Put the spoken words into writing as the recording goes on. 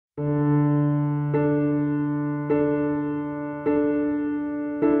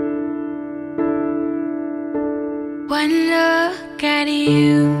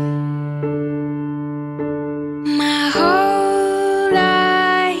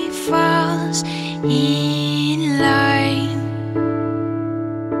in line.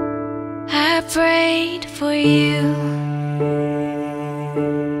 I prayed for you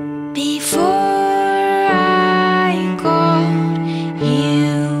before I called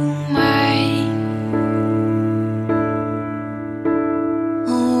you mine.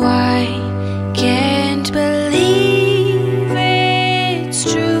 Oh, I can't believe it's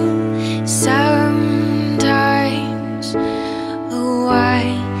true sometimes. Oh,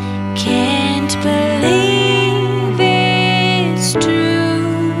 I can't believe it's true.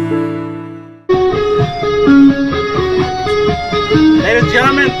 Ladies and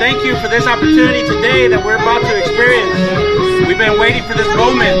gentlemen, thank you for this opportunity today that we're about to experience. We've been waiting for this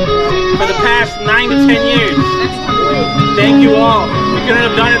moment for the past 9 to 10 years. Thank you all. We couldn't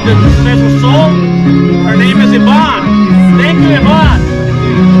have done it with a special soul. Her name is Yvonne. Thank you, Yvonne,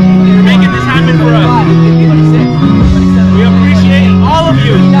 for making this happen for us. We appreciate all of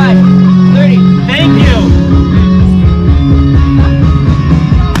you. Thank you.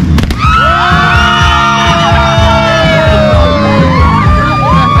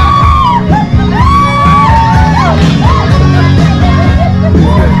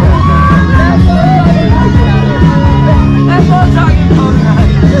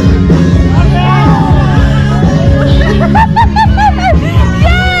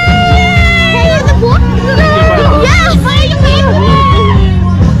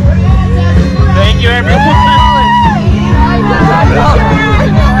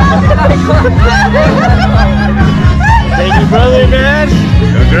 Thank you, brother, man.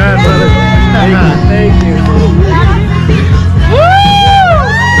 Congrats, brother. Thank you.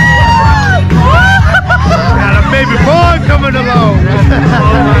 Got a baby boy coming along. Oh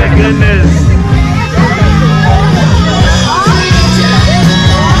my goodness.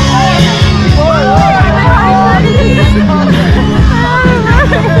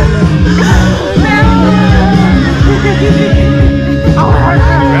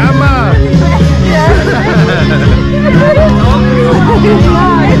 Grandma.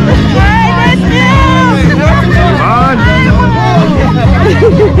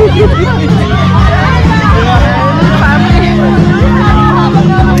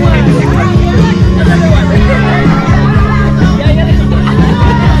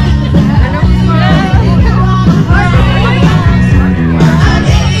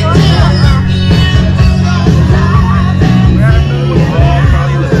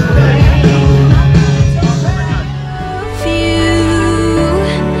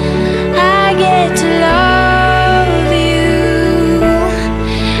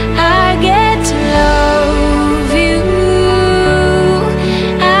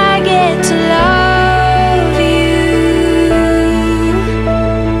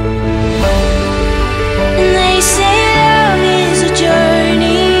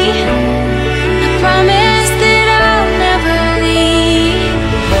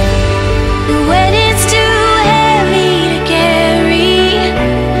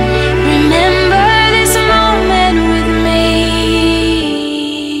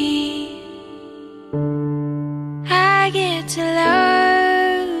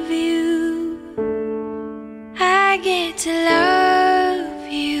 To love